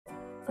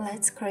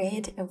Let's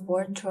create a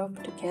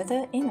wardrobe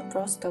together in a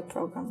PRO100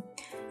 program.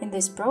 In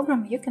this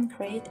program you can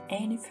create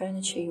any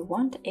furniture you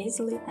want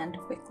easily and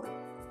quickly.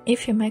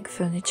 If you make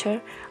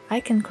furniture, I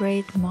can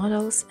create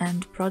models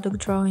and product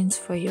drawings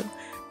for you.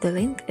 The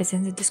link is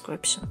in the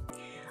description.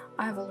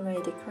 I've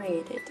already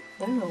created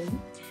the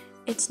room.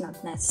 It's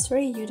not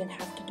necessary, you don't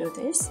have to do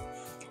this.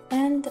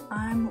 And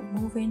I'm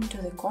moving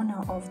to the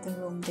corner of the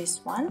room,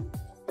 this one.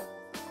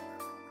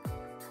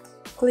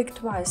 Click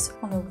twice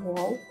on a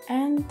wall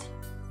and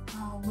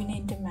we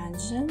need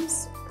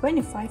dimensions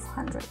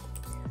 2500.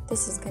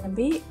 This is gonna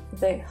be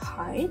the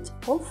height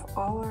of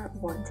our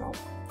wardrobe.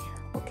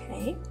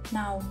 Okay,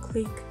 now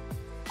click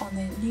on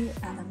the new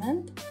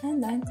element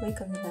and then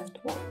click on the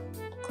left wall.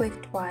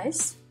 Click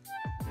twice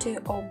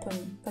to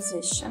open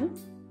position.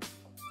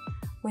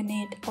 We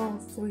need all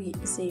three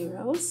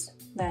zeros,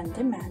 then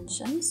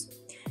dimensions,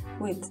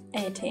 width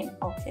 18,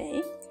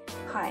 okay,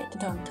 height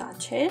don't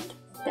touch it,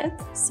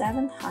 depth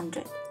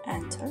 700,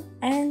 enter,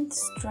 and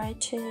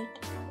stretch it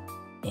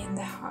in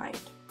the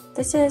height.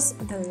 This is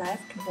the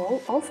left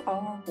wall of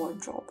our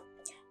wardrobe.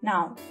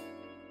 Now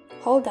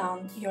hold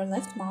down your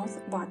left mouse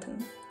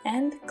button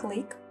and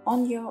click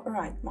on your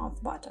right mouse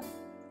button.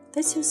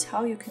 This is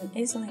how you can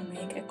easily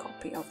make a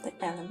copy of the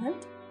element.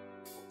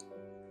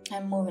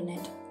 I'm moving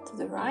it to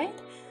the right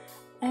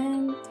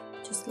and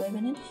just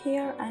leaving it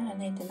here, and I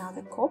need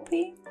another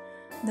copy.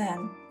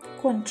 Then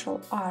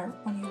Ctrl R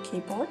on your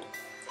keyboard.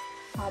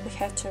 We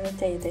have to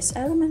rotate this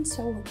element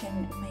so we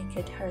can make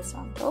it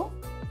horizontal.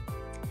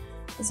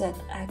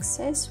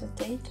 Z-axis,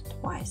 rotate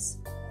twice.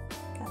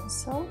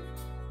 Cancel.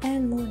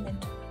 And move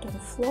it to the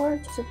floor,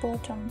 to the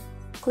bottom.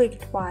 Click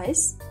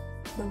twice.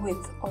 The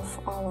width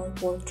of our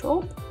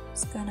wardrobe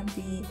is gonna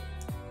be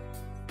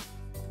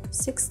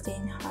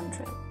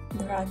 1600.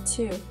 There are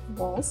two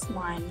walls,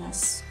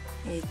 minus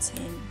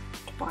 18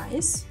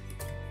 twice.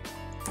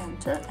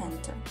 Enter,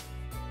 enter.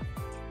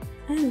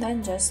 And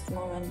then just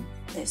moving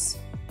this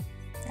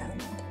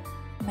element.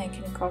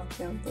 Making a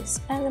copy of this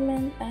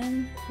element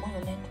and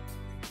moving it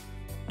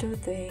to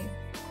the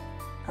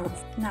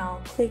roof.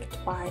 Now click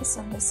twice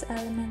on this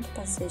element,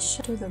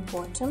 position to the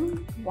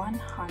bottom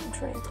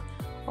 100.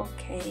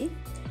 Okay,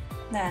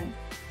 then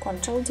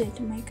Ctrl D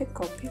to make a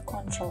copy,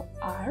 Ctrl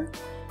R,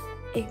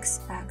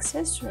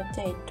 X-axis,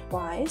 rotate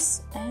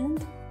twice,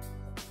 and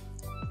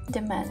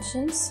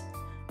dimensions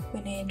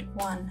we need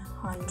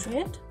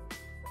 100,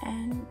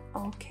 and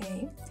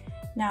okay.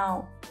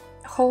 Now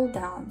hold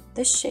down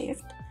the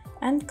shift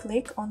and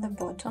click on the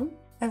bottom,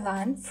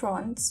 align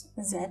front's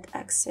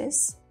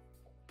Z-axis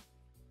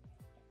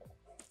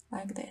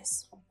like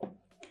this,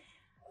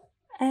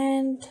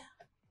 and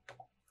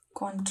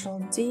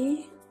Ctrl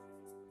D,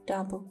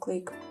 double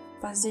click,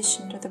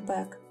 position to the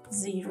back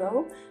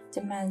 0,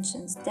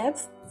 dimensions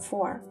depth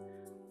 4.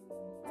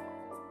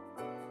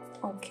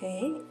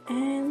 Okay,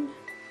 and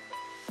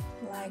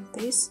like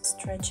this,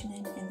 stretching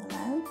it in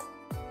length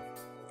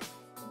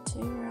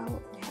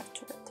 0. We have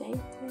to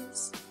rotate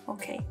this.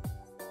 Okay.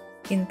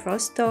 In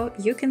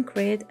PRO100, you can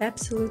create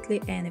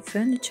absolutely any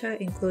furniture,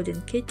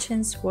 including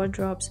kitchens,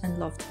 wardrobes, and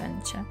loft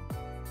furniture.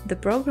 The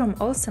program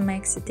also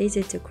makes it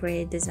easy to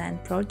create design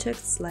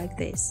projects like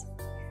this.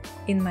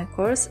 In my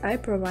course, I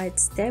provide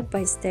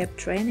step-by-step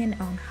training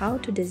on how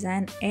to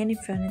design any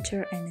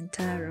furniture and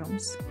entire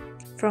rooms.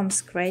 From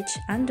scratch,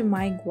 under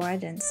my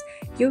guidance,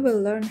 you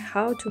will learn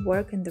how to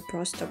work in the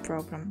PRO100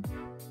 program.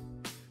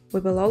 We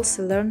will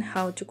also learn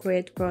how to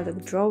create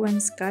product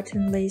drawings,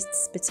 cutting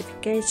lists,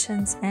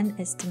 specifications, and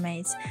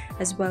estimates,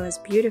 as well as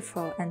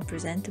beautiful and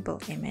presentable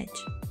image.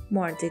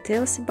 More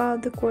details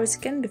about the course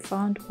can be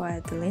found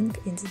via the link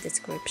in the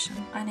description.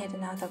 I need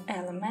another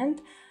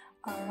element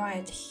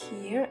right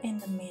here in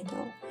the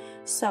middle.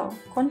 So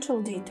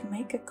Ctrl D to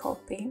make a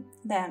copy,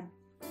 then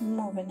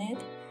moving it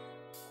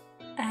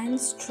and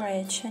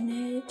stretching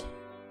it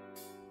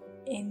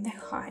in the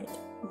height.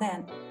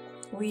 Then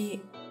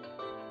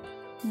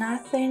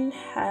nothing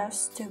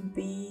has to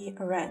be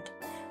red,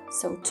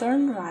 so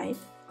turn right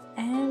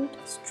and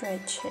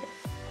stretch it.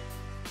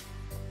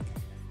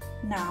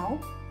 Now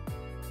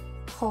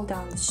hold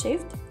down the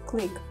shift,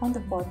 click on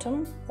the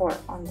bottom or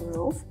on the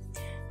roof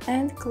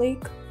and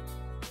click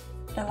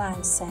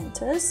align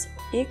centers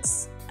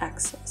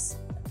X-axis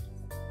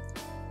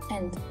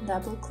and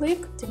double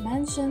click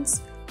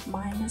dimensions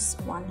minus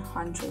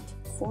 100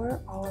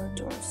 for our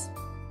doors.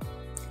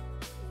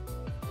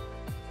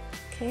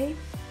 Okay,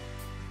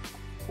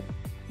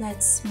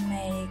 let's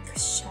make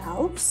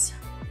shelves,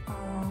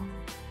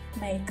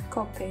 make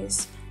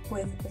copies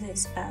with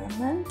this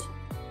element,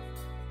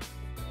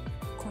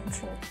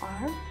 Ctrl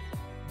R,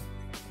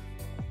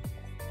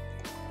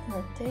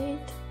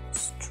 rotate,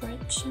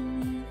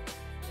 stretching it.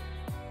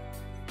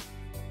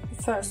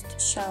 The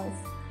first shelf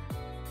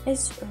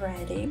is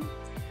ready.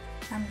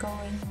 I'm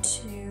going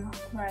to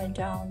write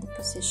down the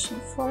position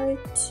for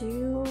it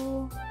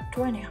to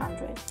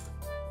 2000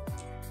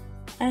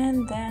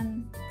 and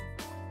then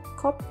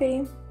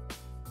copy,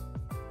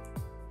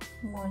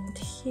 move it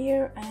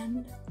here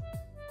and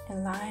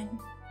align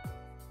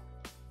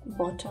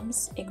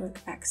bottom's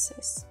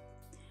Y-axis.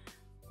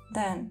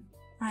 Then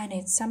I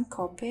need some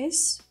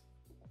copies,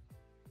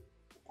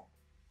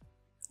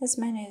 as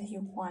many as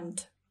you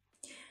want.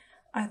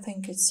 I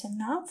think it's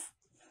enough.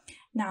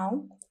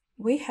 Now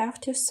we have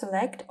to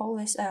select all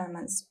these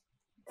elements,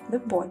 the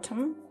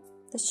bottom,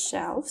 the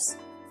shelves,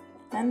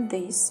 and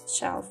this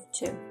shelf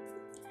too.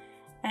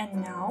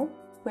 And now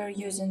we're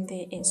using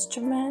the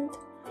instrument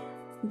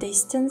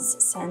distance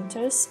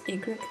centers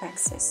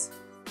y-axis.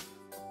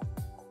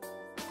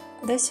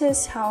 This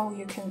is how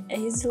you can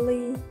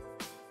easily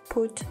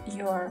put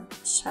your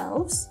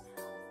shelves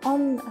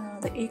on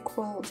the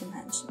equal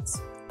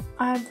dimensions.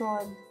 I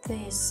brought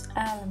this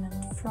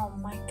element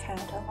from my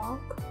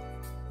catalog,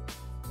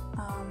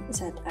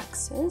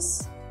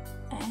 z-axis,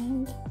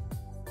 and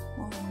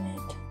moving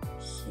it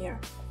here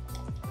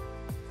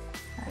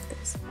like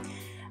this.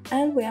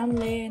 And we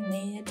only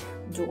need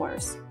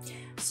doors.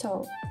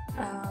 So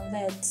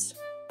let's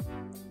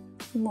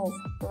move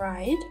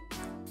right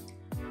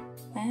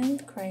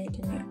and create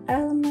a new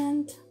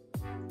element.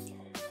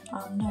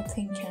 I'm not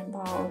thinking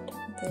about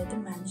the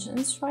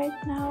dimensions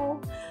right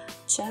now,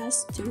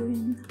 just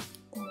doing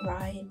the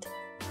right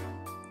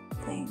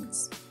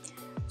things.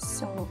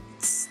 So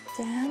it's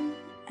 10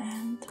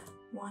 and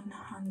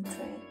 100.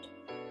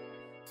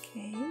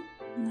 Okay,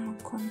 now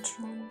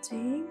Control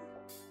D.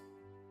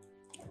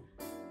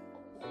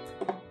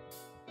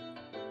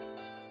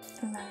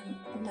 Align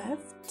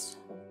left,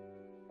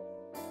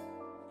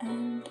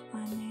 and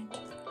I need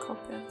a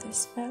copy of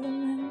this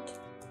element,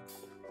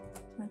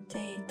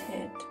 rotate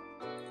it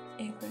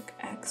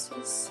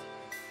y-axis,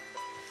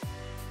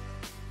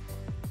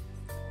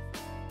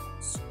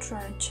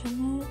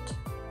 stretching it,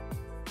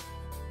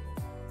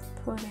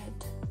 put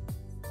it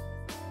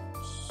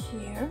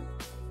here,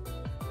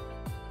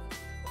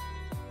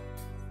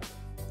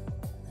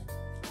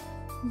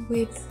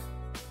 width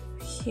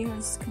here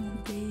is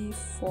gonna be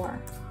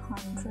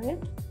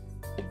 400.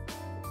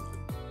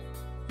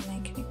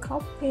 Making a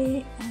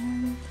copy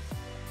and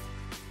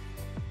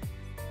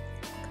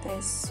like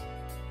this,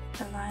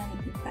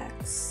 align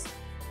backs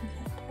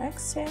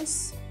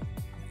z-axis.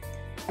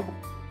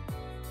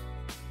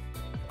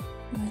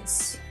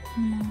 Let's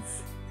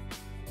move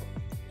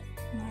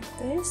like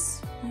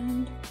this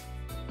and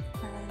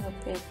a little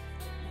bit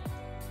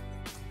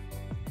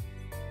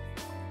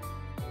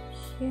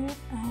here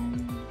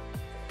and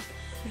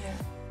here.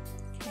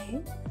 Okay,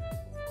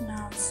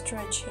 now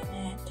stretching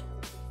it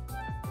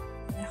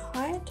the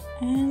height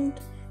and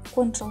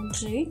Ctrl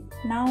G.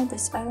 Now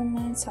these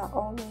elements are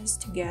always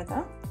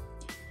together,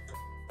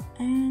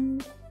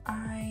 and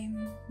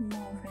I'm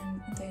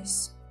moving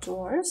these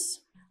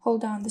doors.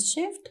 Hold down the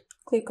shift,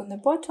 click on the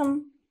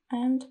bottom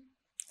and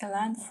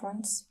align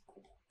fronts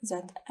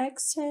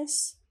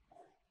z-axis,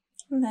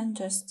 and then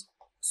just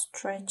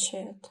stretch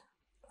it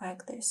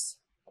like this.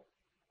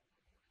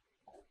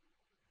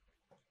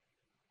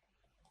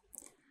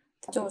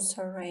 The doors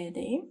are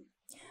ready.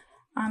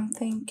 I'm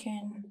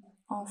thinking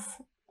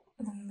of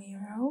the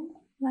mirror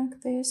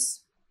like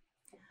this.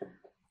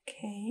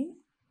 Okay,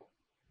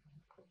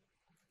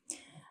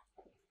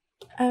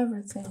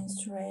 everything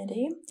is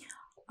ready.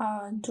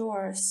 Our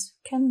doors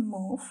can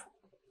move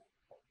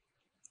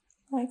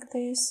like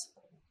this.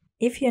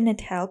 If you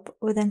need help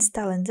with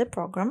installing the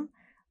program,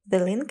 the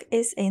link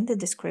is in the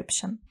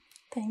description.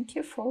 Thank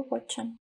you for watching.